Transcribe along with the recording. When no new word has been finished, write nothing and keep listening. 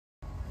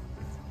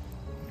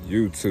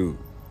YouTube,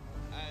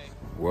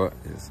 what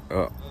is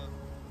up?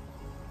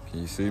 Can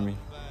you see me?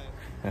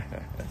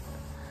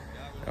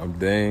 I'm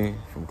Dane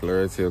from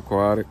Clarity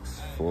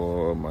Aquatics.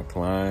 For my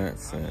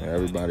clients and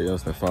everybody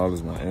else that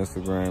follows my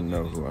Instagram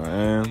know who I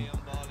am.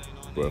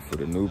 But for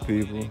the new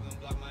people,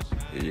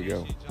 here you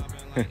go.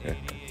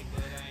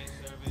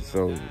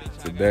 So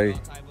today,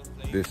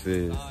 this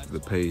is the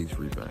page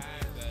revamp.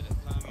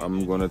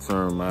 I'm gonna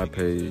turn my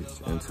page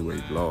into a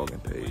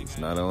vlogging page.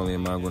 Not only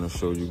am I gonna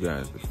show you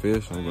guys the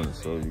fish, I'm gonna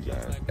show you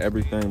guys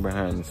everything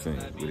behind the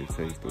scenes. What it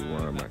takes to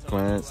run my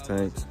clients'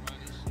 tanks,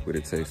 what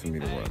it takes for me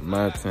to run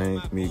my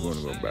tank, me going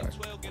to go buy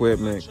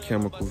equipment,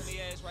 chemicals,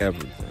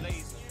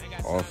 everything.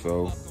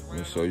 Also, I'm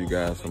gonna show you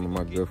guys some of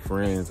my good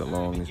friends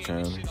along this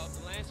channel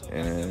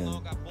and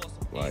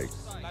like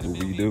what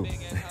we do.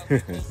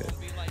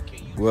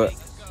 But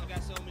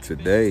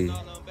today,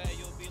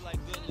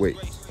 wait,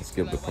 let's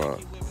skip the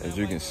part. As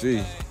you can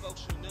see,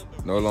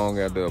 no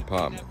longer at the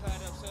apartment.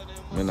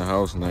 I'm in the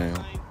house now,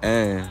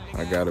 and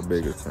I got a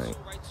bigger tank.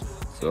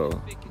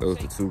 So those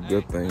are two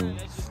good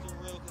things.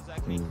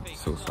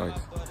 So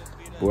psyched.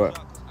 But,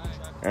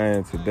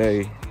 and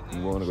today,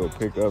 I'm going to go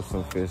pick up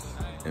some fish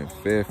in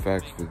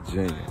Fairfax,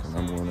 Virginia. And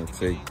I'm going to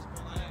take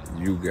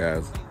you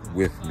guys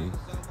with me.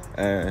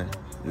 And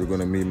you're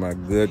going to meet my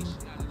good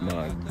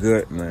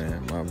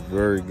man, my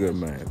very good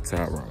man,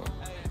 Tyrone,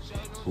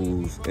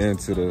 who's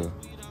into the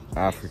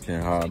African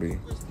hobby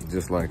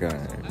just like I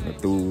am,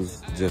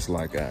 enthused just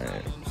like I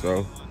am.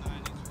 So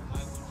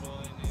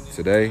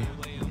today,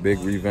 the big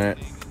revamp,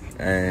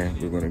 and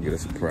we're gonna get a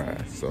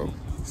surprise. So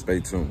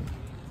stay tuned.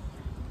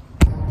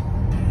 Alright,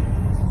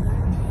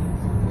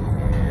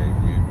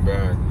 we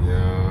back,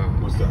 y'all.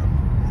 What's up?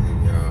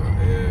 Y'all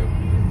in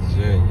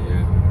Virginia,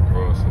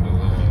 crossing the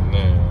line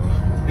now.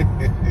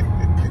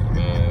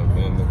 I'm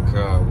in the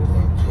car with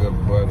my good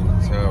buddy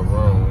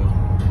Tyrone.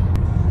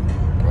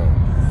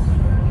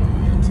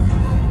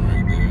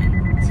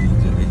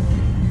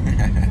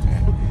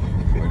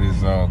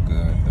 It's all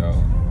good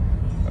though.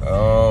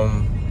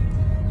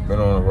 Been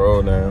on the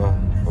road now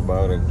for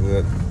about a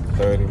good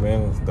 30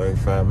 minutes,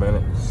 35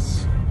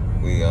 minutes.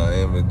 We are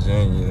in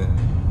Virginia.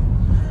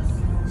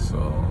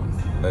 So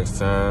next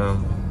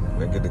time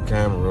I get the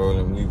camera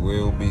rolling, we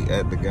will be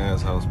at the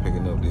guy's house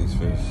picking up these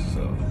fish.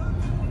 So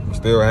I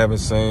still haven't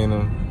seen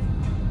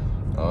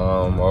them.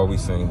 All we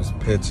seen was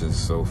pictures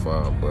so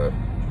far, but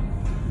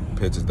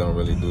pictures don't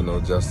really do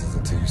no justice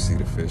until you see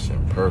the fish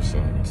in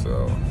person.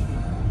 So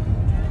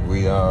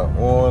we are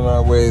on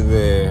our way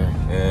there,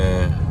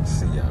 and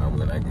see y'all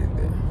when I get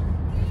there.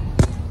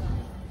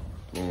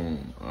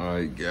 Boom. All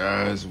right,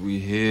 guys, we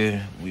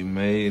here. We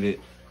made it.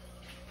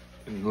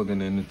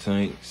 Looking in the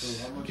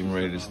tanks, getting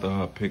ready to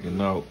start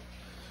picking out.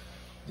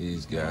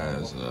 These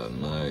guys are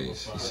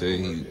nice. He said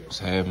he was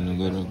having a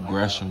little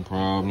aggression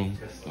problem.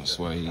 That's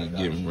why he's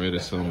getting rid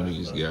of some of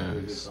these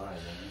guys.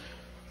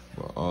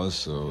 But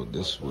also,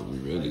 this is what we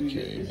really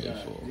came here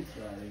for.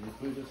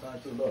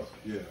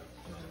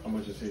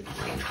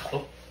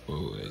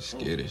 Oh, they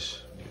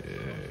skittish.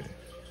 Yeah.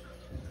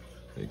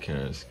 They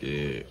kind of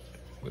scared,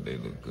 but they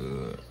look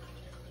good.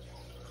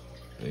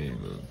 They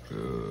look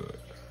good.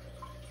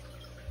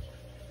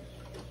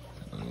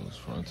 Those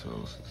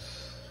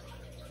frontoses.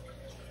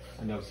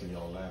 I never seen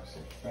y'all laugh so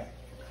fat.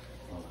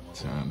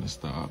 Time to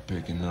start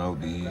picking out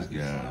these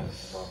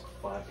guys.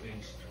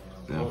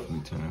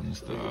 Definitely time to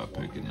start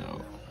picking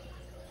out.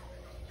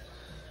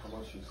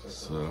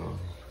 So,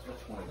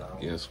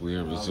 guess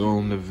we'll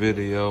resume the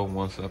video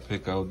once I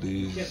pick out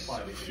these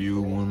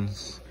few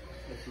ones.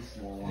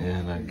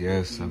 And I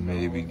guess I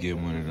maybe get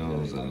one of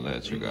those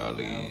electric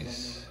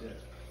ollies.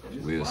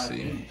 We'll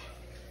see.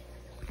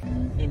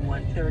 In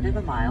 1/3 of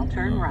a mile,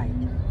 turn right.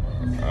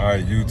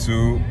 Alright,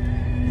 YouTube,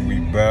 we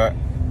back.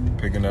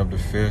 Picking up the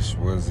fish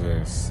was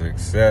a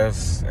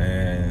success,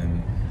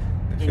 and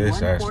the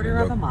fish actually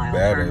looked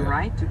better turn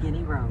right to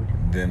Guinea Road.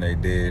 than they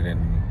did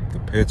in the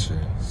picture.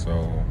 So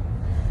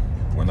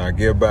when I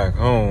get back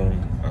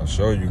home, I'll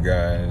show you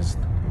guys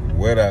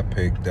what I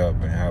picked up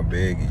and how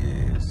big he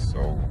is.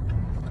 So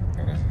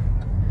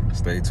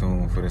stay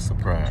tuned for the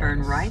surprise.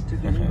 Turn right to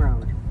Guinea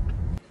Road.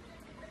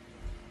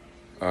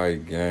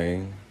 Alright,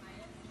 gang,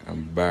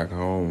 I'm back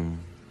home.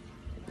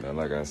 Now,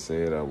 like I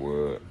said I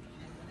would,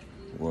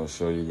 I'm gonna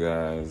show you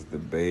guys the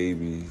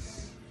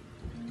babies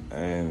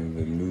and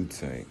the new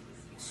tank.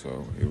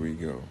 So here we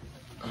go.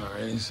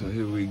 Alright, so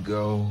here we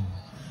go.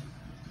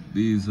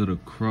 These are the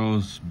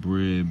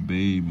crossbred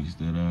babies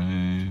that I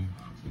have.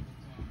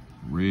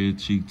 Red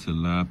cheek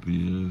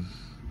tilapias,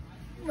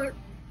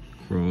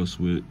 crossed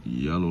with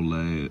yellow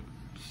labs.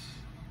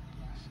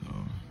 So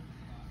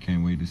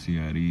can't wait to see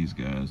how these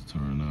guys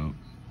turn out.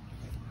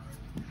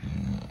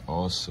 And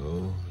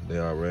also, they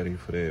are ready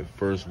for their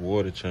first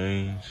water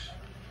change.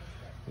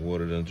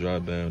 Water done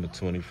dropped down to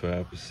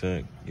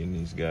 25%, getting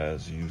these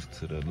guys used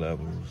to the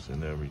levels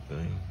and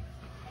everything.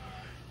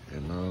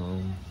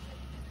 And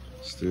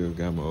still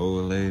got my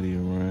old lady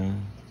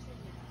around.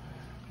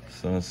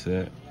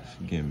 Sunset,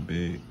 she getting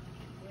big.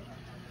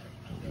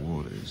 The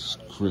water is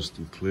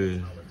crystal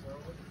clear.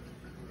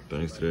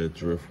 Thanks to that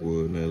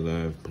driftwood and that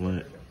live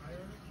plant.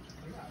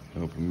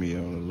 Helping me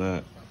out a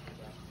lot.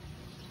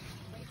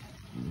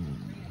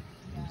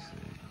 Let's see.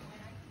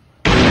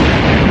 So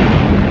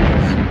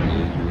there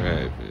you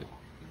have it.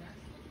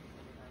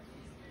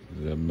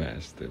 The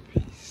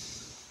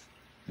masterpiece.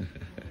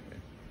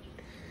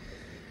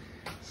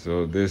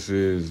 So this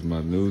is my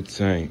new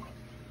tank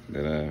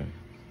that I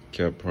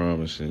kept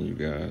promising you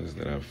guys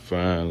that I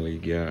finally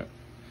got.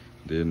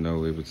 Didn't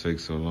know it would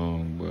take so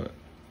long, but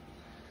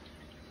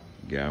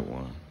got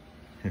one.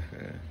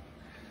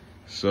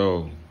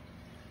 So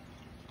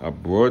I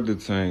bought the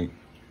tank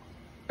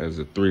as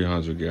a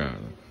 300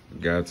 gallon. The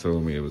guy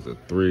told me it was a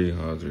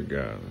 300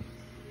 gallon.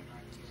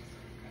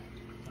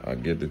 I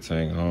get the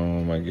tank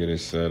home, I get it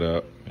set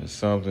up, and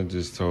something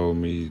just told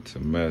me to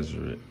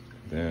measure it.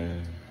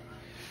 Then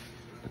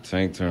the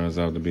tank turns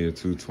out to be a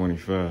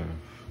 225,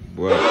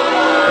 but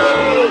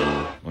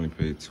only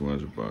paid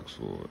 200 bucks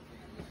for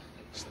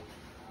it.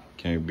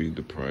 Can't beat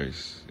the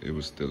price. It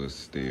was still a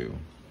steal.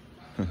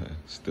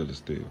 Still a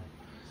steal.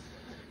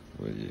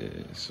 But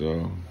yeah,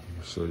 so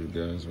I'll show you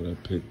guys what I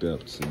picked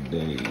up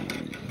today.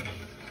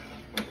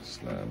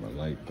 Slide my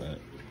light back.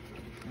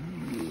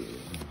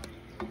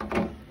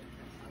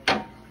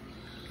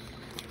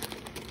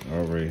 I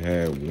already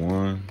had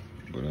one,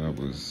 but I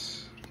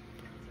was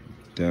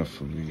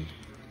definitely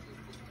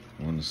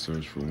on the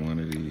search for one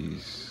of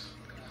these.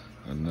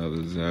 Another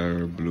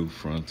Zyra Blue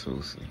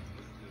Frontosa.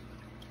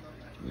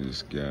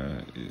 This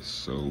guy is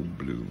so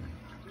blue.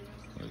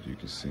 As you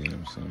can see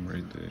him some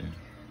right there.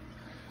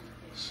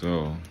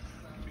 So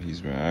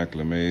he's been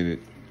acclimated.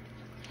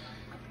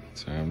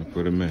 Time to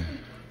put him in.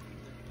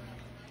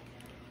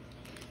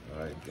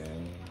 All right,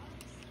 gang.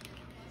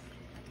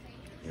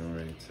 Getting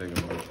ready to take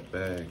him out the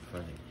bag if I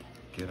can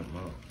get him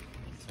out.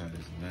 Tie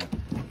this knot.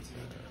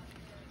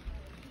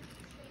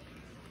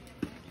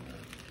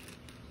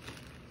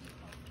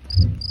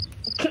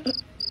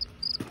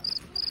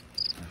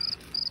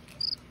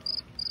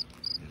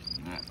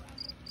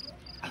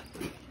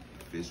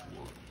 Fish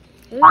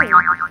water.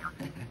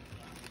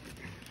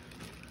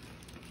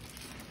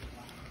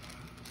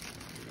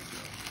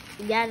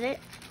 You got it?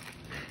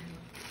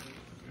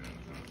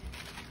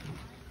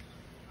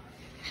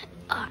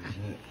 Let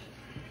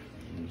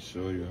me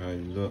show you how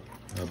you look,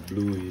 how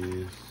blue he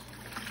is.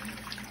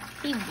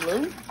 He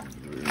blue?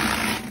 Really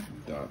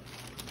dark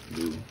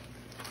blue.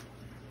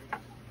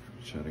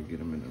 Try to get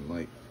him in the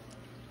light.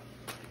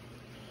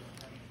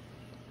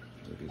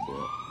 Look at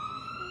that.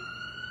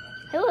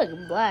 He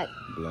look black.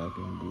 Black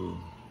and blue.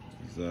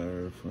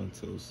 Zyra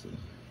Frontosa.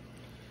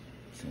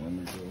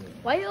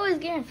 Why you always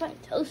getting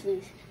front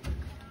toasters?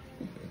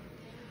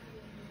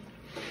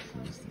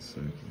 Here's the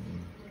second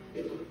one.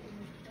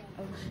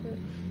 Oh shit.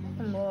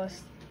 I'm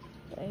lost.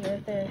 Are you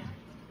right there?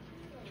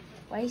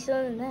 Why are you still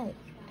in the net?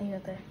 Are you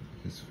right there?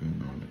 His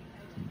fin on it.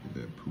 Look at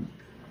that poop.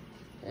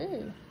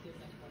 Ooh.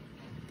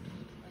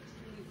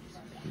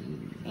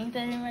 Ain't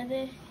that him right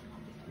there?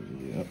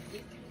 Yep.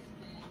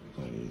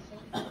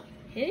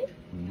 Hit?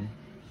 Mm-hmm.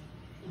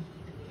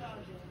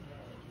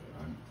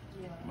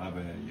 My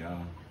bad,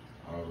 y'all.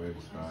 I already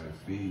started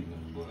feeding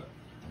them, but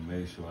I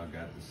made sure I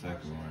got the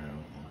second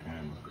round on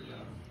camera for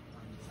y'all.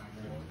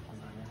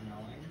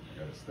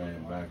 Gotta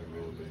stand back a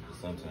little bit, because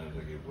sometimes I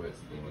get wet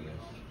doing this.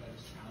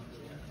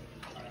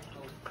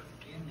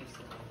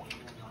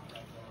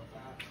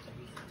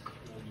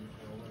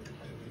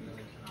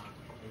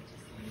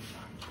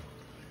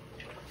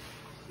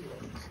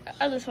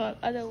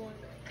 Other one.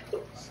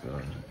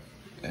 So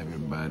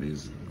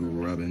everybody's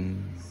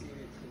grubbing,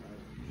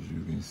 as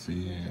you can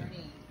see, and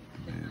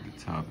at the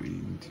top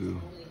eating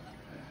too.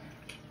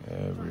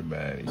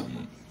 Everybody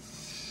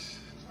eats.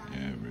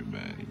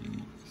 Everybody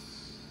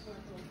eats.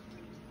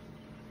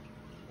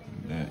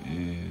 And that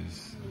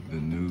is the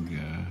new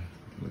guy.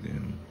 Look at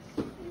him.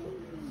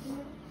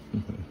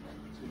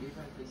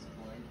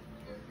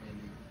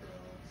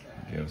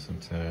 Give him some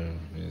time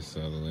to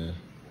settle in.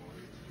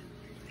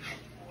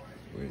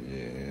 But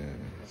yeah,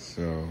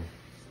 so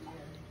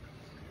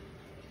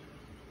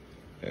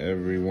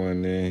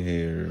everyone in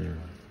here,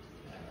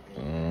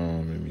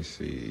 let me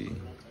see,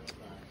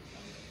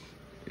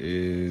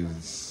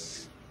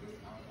 is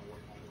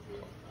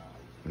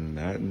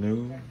not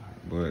new,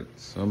 but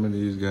some of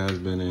these guys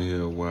been in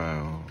here a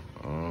while.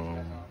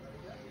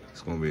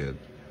 It's gonna be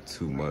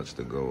too much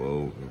to go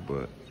over,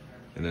 but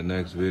in the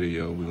next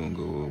video, we're gonna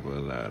go over a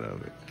lot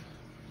of it.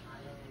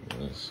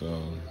 Yeah,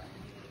 so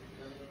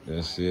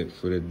that's it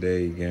for the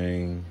day,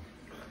 gang.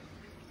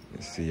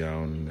 See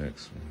y'all on the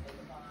next one.